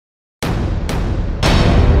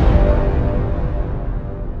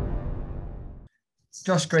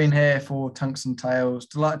Josh Green here for Tungsten Tales.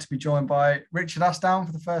 Delighted to be joined by Richard Ashdown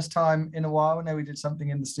for the first time in a while. I know we did something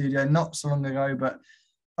in the studio not so long ago, but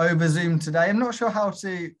over Zoom today. I'm not sure how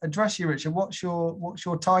to address you, Richard. What's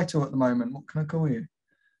your title at the moment? What can I call you?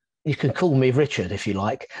 You can call me Richard if you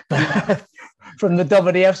like. But from the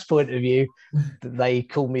WDF's point of view, they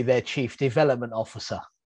call me their Chief Development Officer.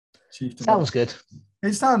 Sounds good.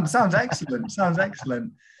 It sounds excellent. Sounds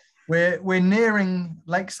excellent. We're nearing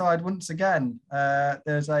Lakeside once again.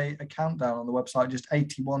 There's a countdown on the website, just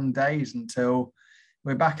 81 days until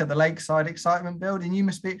we're back at the Lakeside Excitement Building. You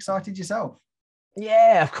must be excited yourself.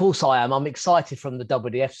 Yeah, of course I am. I'm excited from the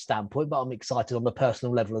WDF standpoint, but I'm excited on the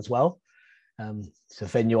personal level as well. It's a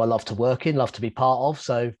venue I love to work in, love to be part of.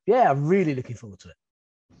 So yeah, I'm really looking forward to it.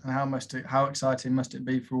 And how exciting must it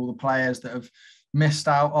be for all the players that have missed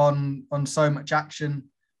out on so much action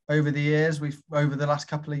over the years? Over the last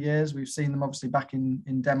couple of years, we've seen them obviously back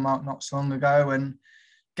in Denmark not so long ago, and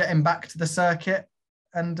getting back to the circuit,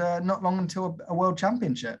 and not long until a World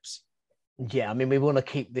Championships. Yeah, I mean, we want to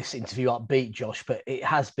keep this interview upbeat, Josh, but it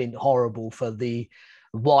has been horrible for the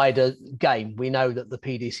wider game. We know that the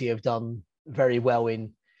PDC have done very well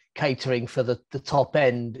in catering for the top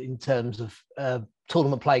end in terms of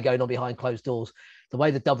tournament play going on behind closed doors. The way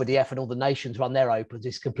the WDF and all the nations run their opens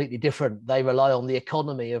is completely different. They rely on the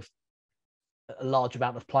economy of a large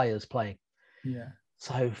amount of players playing. Yeah.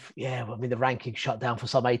 So, yeah, I mean, the rankings shut down for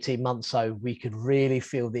some 18 months, so we could really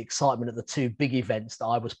feel the excitement of the two big events that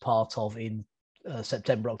I was part of in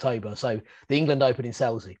September, October. So the England Open in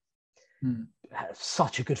Selsey.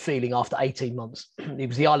 Such a good feeling after 18 months. It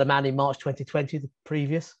was the Isle of Man in March 2020, the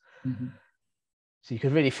previous. Mm-hmm. So you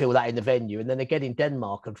could really feel that in the venue. And then again in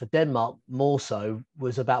Denmark, and for Denmark more so,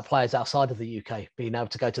 was about players outside of the UK being able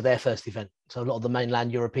to go to their first event. So a lot of the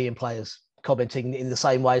mainland European players commenting in the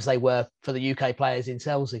same way as they were for the UK players in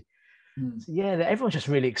Selsey. So yeah, everyone's just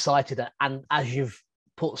really excited. And as you've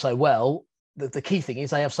put so well, the key thing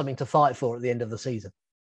is they have something to fight for at the end of the season.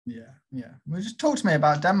 Yeah. Well, just talk to me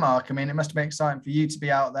about Denmark. I mean, it must have been exciting for you to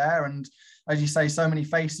be out there, and as you say, so many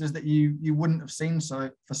faces that you wouldn't have seen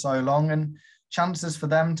for so long, and chances for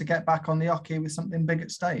them to get back on the hockey with something big at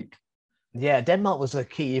stake. Yeah, Denmark was a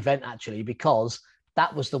key event actually, because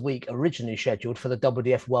that was the week originally scheduled for the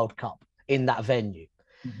WDF World Cup in that venue.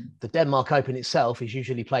 Mm-hmm. The Denmark Open itself is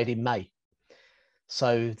usually played in May.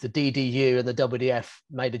 So the DDU and the WDF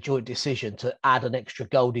made a joint decision to add an extra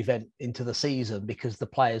gold event into the season, because the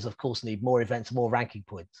players, of course, need more events, more ranking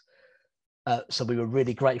points. So we were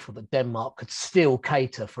really grateful that Denmark could still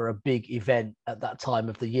cater for a big event at that time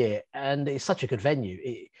of the year. And it's such a good venue.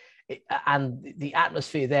 And the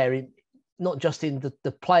atmosphere there, not just in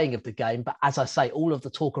the playing of the game, but as I say, all of the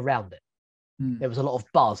talk around it. There was a lot of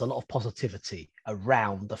buzz, a lot of positivity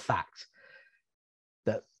around the fact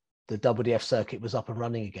that the WDF circuit was up and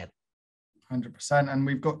running again. 100%. And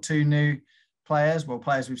we've got two new players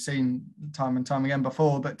we've seen time and time again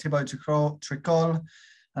before, but Thibaut Tricol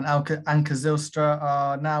and Anka Zylstra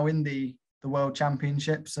are now in the World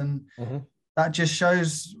Championships. And that just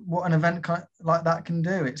shows what an event like that can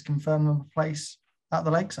do. It's confirmed a place at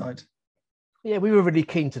the Lakeside. Yeah, we were really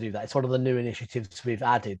keen to do that. It's one of the new initiatives we've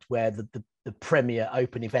added, where the premier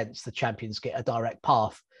open events, the champions get a direct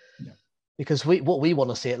path. Yeah. Because what we want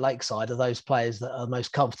to see at Lakeside are those players that are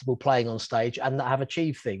most comfortable playing on stage and that have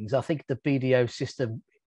achieved things. I think the BDO system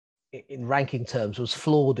in ranking terms was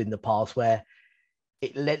flawed in the past, where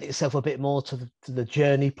it lent itself a bit more to the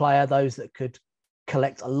journey player, those that could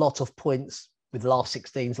collect a lot of points with last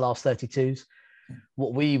 16s, last 32s.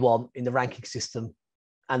 What we want in the ranking system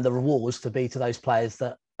and the rewards to be to those players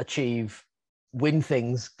that win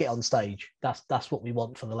things, get on stage. That's what we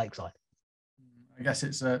want for the Lakeside. I guess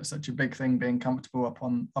it's such a big thing being comfortable up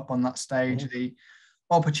on that stage. The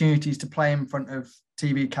opportunities to play in front of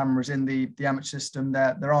TV cameras in the amateur system,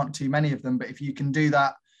 there aren't too many of them. But if you can do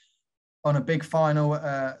that on a big final,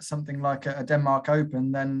 something like a Denmark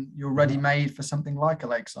Open, then you're ready made for something like a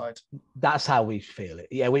Lakeside. That's how we feel it.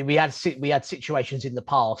 Yeah, we had situations in the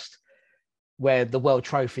past where the World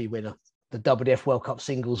Trophy winner, the WDF World Cup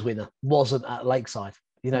singles winner, wasn't at Lakeside.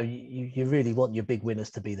 You know, you really want your big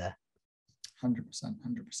winners to be there.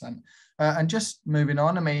 100%. And just moving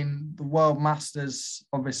on, I mean, the World Masters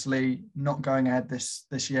obviously not going ahead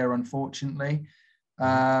this year, unfortunately.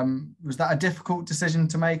 Was that a difficult decision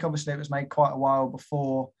to make? Obviously, it was made quite a while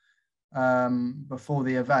before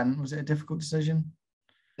the event. Was it a difficult decision?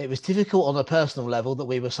 It was difficult on a personal level that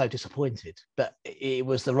we were so disappointed, but it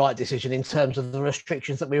was the right decision in terms of the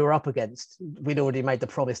restrictions that we were up against. We'd already made the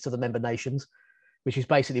promise to the member nations, which is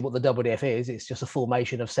basically what the WDF is. It's just a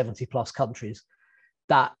formation of 70 plus countries,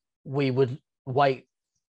 that we would wait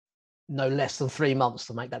no less than 3 months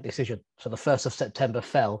to make that decision. So the 1st of September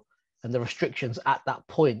fell, and the restrictions at that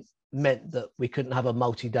point meant that we couldn't have a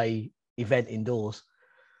multi-day event indoors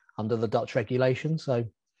under the Dutch regulation. So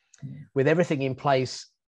with everything in place,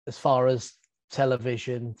 as far as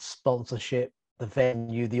television, sponsorship, the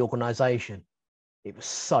venue, the organisation, it was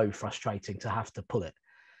so frustrating to have to pull it.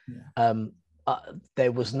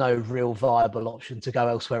 There was no real viable option to go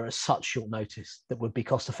elsewhere at such short notice that would be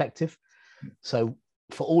cost effective. So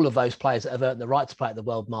for all of those players that have earned the right to play at the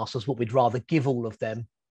World Masters, what we'd rather give all of them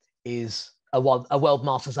is a World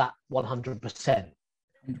Masters at 100%.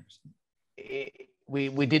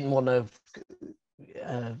 We didn't want to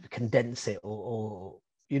condense it, or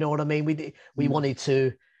you know what I mean? We wanted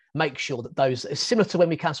to make sure that those, it's similar to when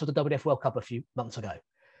we cancelled the WDF World Cup a few months ago.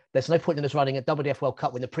 There's no point in us running a WDF World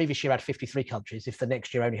Cup when the previous year had 53 countries if the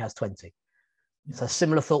next year only has 20. It's a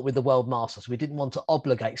similar thought with the World Masters. We didn't want to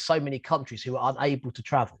obligate so many countries who are unable to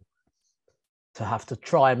travel to have to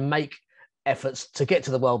try and make efforts to get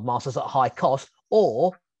to the World Masters at high cost,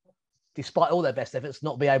 or despite all their best efforts,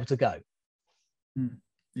 not be able to go.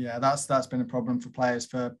 Yeah, that's been a problem for players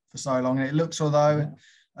for so long. And it looks, although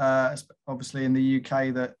obviously in the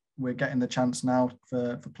UK, that we're getting the chance now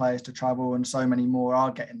for players to travel, and so many more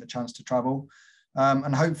are getting the chance to travel.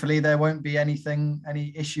 And hopefully there won't be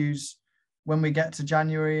any issues when we get to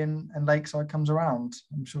January and Lakeside comes around.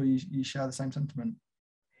 I'm sure you share the same sentiment.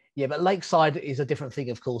 Yeah, but Lakeside is a different thing,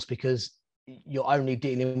 of course, because you're only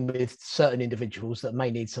dealing with certain individuals that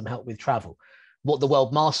may need some help with travel. What the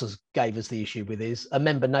World Masters gave us the issue with is a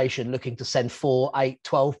member nation looking to send 4, 8,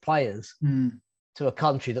 12 players to a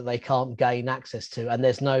country that they can't gain access to. And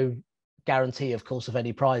there's no guarantee, of course, of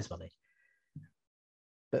any prize money.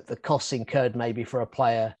 But the costs incurred maybe for a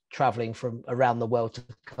player traveling from around the world to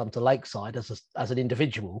come to Lakeside as an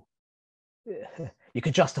individual, you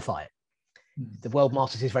could justify it. The World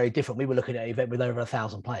Masters is very different. We were looking at an event with over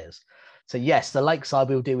 1,000 players. So yes, the Lakeside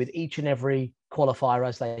will deal with each and every qualifier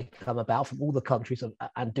as they come about from all the countries,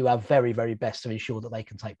 and do our very, very best to ensure that they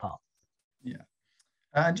can take part. Yeah.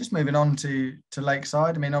 And just moving on to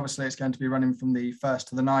Lakeside, I mean, obviously it's going to be running from the 1st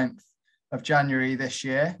to the 9th of January this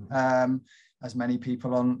year. As many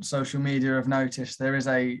people on social media have noticed, there is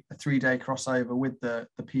a 3-day crossover with the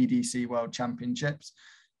PDC World Championships.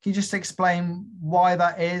 Can you just explain why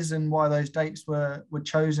that is and why those dates were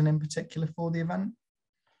chosen in particular for the event?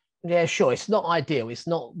 Yeah, sure. It's not ideal. It's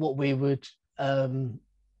not what we would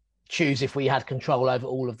choose if we had control over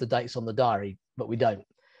all of the dates on the diary, but we don't.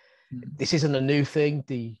 This isn't a new thing.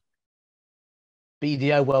 The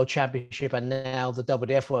BDO World Championship and now the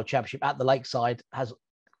WDF World Championship at the Lakeside has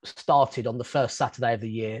started on the first Saturday of the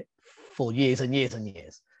year for years and years and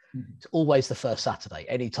years. It's always the first Saturday,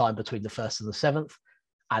 any time between the 1st and the 7th.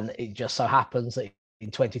 And it just so happens that in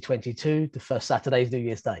 2022, the first Saturday is New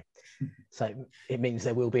Year's Day. So it means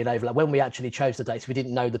there will be an overlap. When we actually chose the dates, we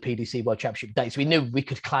didn't know the PDC World Championship dates. We knew we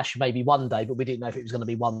could clash maybe one day, but we didn't know if it was going to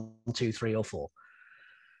be 1, 2, 3, or 4.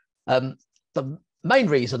 The main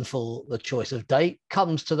reason for the choice of date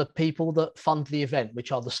comes to the people that fund the event,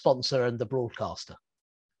 which are the sponsor and the broadcaster,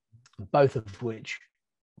 both of which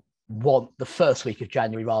want the first week of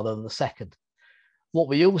January rather than the 2nd. What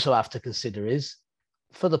we also have to consider is,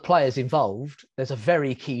 for the players involved, there's a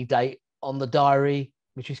very key date on the diary,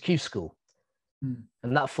 which is Q School.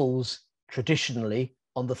 And that falls traditionally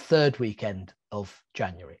on the 3rd weekend of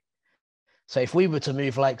January. So if we were to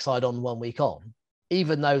move Lakeside on 1 week on,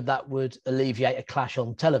 even though that would alleviate a clash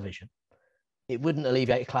on television, it wouldn't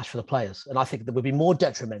alleviate a clash for the players. And I think that would be more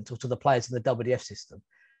detrimental to the players in the WDF system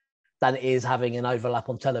than it is having an overlap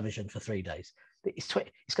on television for 3 days. It's going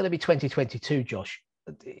to be 2022, Josh.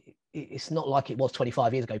 It's not like it was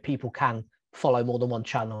 25 years ago. People can follow more than one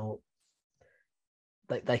channel.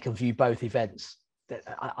 They can view both events.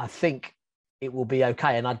 I think it will be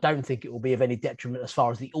okay. And I don't think it will be of any detriment as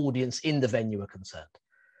far as the audience in the venue are concerned.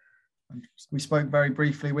 We spoke very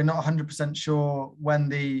briefly. We're not 100% sure when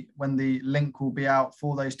the link will be out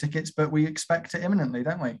for those tickets, but we expect it imminently,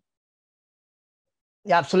 don't we?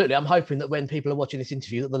 Yeah, absolutely. I'm hoping that when people are watching this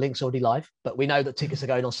interview that the link's already live, but we know that tickets are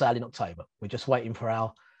going on sale in October. We're just waiting for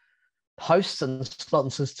our hosts and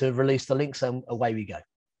sponsors to release the links, and away we go.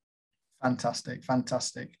 Fantastic.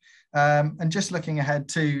 And just looking ahead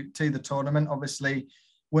to the tournament, obviously,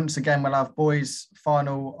 once again, we'll have boys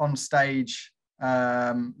final on stage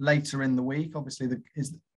later in the week. Obviously,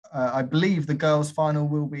 I believe the girls final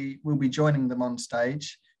will be joining them on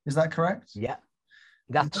stage. Is that correct? Yeah,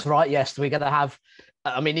 that's right. Yes, we're going to have.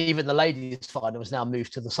 I mean, even the ladies' final has now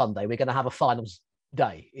moved to the Sunday. We're going to have a finals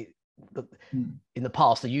day. In the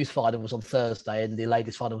past, the youth final was on Thursday and the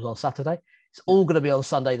ladies' final was on Saturday. It's all going to be on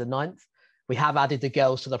Sunday the 9th. We have added the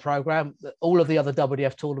girls to the program. All of the other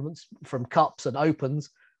WDF tournaments, from cups and opens,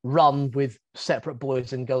 run with separate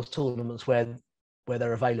boys and girls tournaments where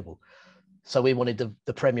they're available. So we wanted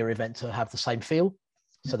the premier event to have the same feel.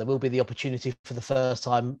 So there will be the opportunity for the first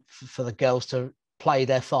time for the girls to play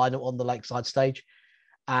their final on the Lakeside stage.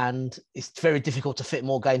 And it's very difficult to fit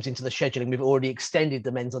more games into the scheduling. We've already extended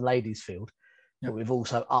the men's and ladies field, but we've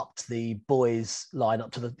also upped the boys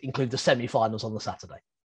lineup to include the semi-finals on the Saturday.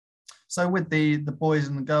 So with the boys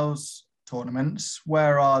and the girls tournaments,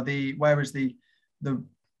 where is the let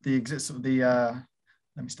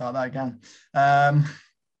me start that again.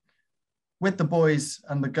 With the boys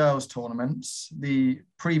and the girls tournaments, the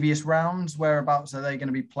previous rounds, whereabouts are they going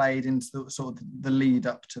to be played into the lead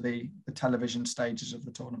up to the television stages of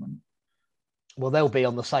the tournament? Well, they'll be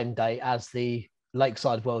on the same day as the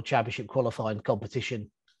Lakeside World Championship qualifying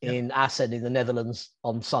competition in Assen in the Netherlands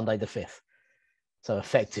on Sunday the 5th. So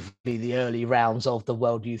effectively the early rounds of the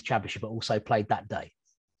World Youth Championship are also played that day.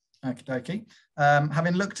 Okie dokie.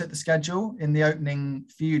 Having looked at the schedule, in the opening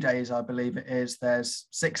few days, I believe it is, there's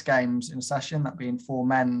 6 games in a session, that being 4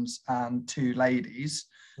 men's and 2 ladies.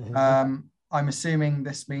 Mm-hmm. I'm assuming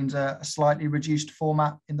this means a slightly reduced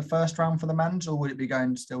format in the first round for the men's, or would it be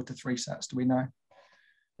going still to 3 sets? Do we know?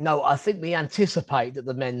 No, I think we anticipate that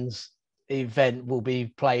the men's event will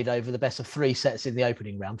be played over the best of 3 sets in the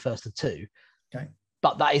opening round, first of 2. Okay.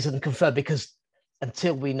 But that isn't confirmed because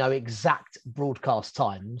until we know exact broadcast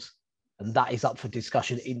times, and that is up for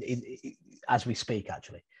discussion in as we speak,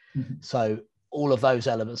 actually. Mm-hmm. So all of those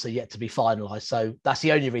elements are yet to be finalised. So that's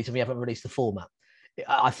the only reason we haven't released the format.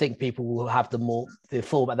 I think people will have the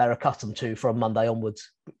format they're accustomed to from Monday onwards,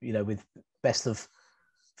 with best of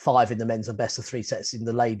 5 in the men's and best of 3 sets in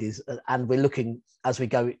the ladies. And we're looking, as we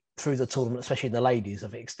go through the tournament, especially in the ladies,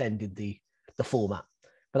 have extended the format.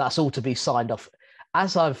 But that's all to be signed off.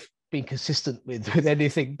 As I've been consistent with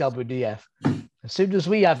anything WDF, as soon as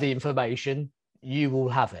we have the information, you will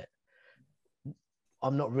have it.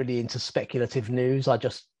 I'm not really into speculative news.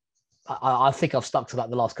 I think I've stuck to that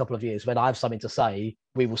the last couple of years. When I have something to say,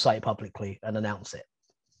 we will say it publicly and announce it.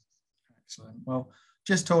 Excellent. Well,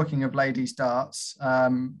 just talking of ladies darts,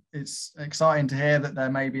 it's exciting to hear that there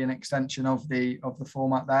may be an extension of the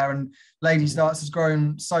format there. And ladies darts has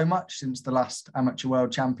grown so much since the last Amateur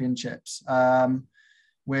World Championships,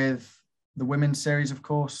 with the women's series, of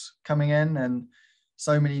course, coming in, and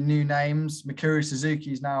so many new names. Mikuru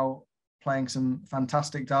Suzuki is now playing some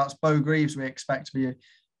fantastic darts. Bo Greaves, we expect to be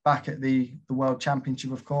back at the World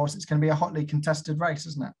Championship, of course. It's going to be a hotly contested race,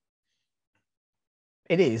 isn't it?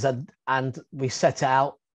 It is, and we set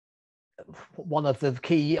out, one of the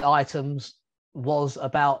key items was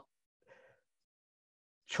about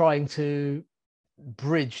trying to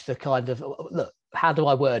bridge the kind of, look, how do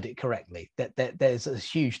I word it correctly? That there's a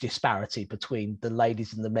huge disparity between the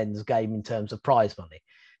ladies and the men's game in terms of prize money.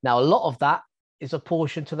 Now, a lot of that is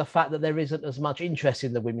apportioned to the fact that there isn't as much interest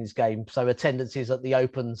in the women's game. So attendances at the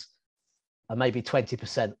Opens are maybe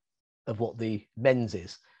 20% of what the men's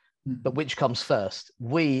is. Mm-hmm. But which comes first?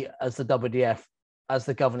 We, as the WDF, as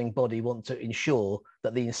the governing body, want to ensure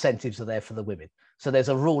that the incentives are there for the women. So there's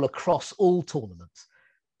a rule across all tournaments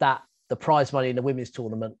that the prize money in the women's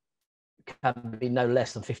tournament can be no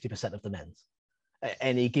less than 50% of the men's at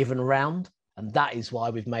any given round. And that is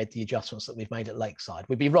why we've made the adjustments that we've made at Lakeside.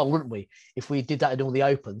 We'd be wrong, wouldn't we, if we did that in all the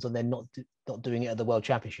Opens and then not doing it at the World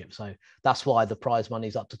Championship. So that's why the prize money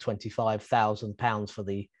is up to £25,000 for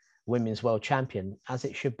the Women's World Champion, as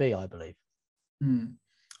it should be, I believe. Mm.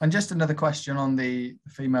 And just another question on the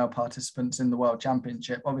female participants in the World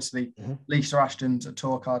Championship. Obviously, mm-hmm. Lisa Ashdown's a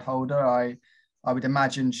tour card holder. I would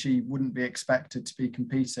imagine she wouldn't be expected to be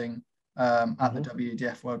competing at mm-hmm. the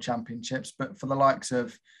WDF World Championships. But for the likes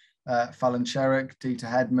of Fallon Sherrick, Dita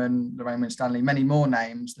Hedman, Lorraine Winstanley, many more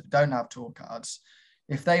names that don't have tour cards,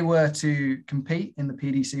 if they were to compete in the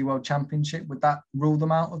PDC World Championship, would that rule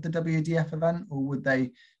them out of the WDF event, or would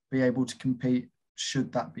they be able to compete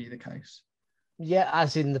should that be the case? Yeah,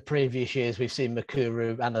 as in the previous years, we've seen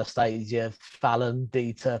Mikuru, Anastasia, Fallon,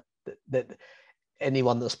 Dita, that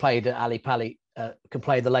anyone that's played at Ali Pali can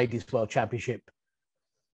play the Ladies World Championship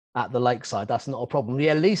at the Lakeside. That's not a problem.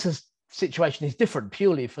 Yeah, Lisa's situation is different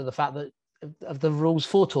purely for the fact that of the rules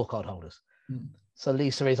for tour card holders. Mm. So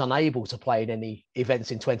Lisa is unable to play in any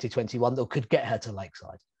events in 2021 that could get her to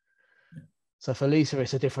Lakeside. Yeah. So for Lisa,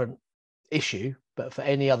 it's a different issue, but for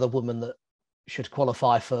any other woman that should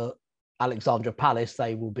qualify for Alexandra Palace,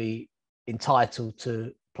 they will be entitled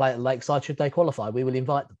to play at Lakeside should they qualify. We will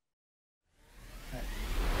invite them.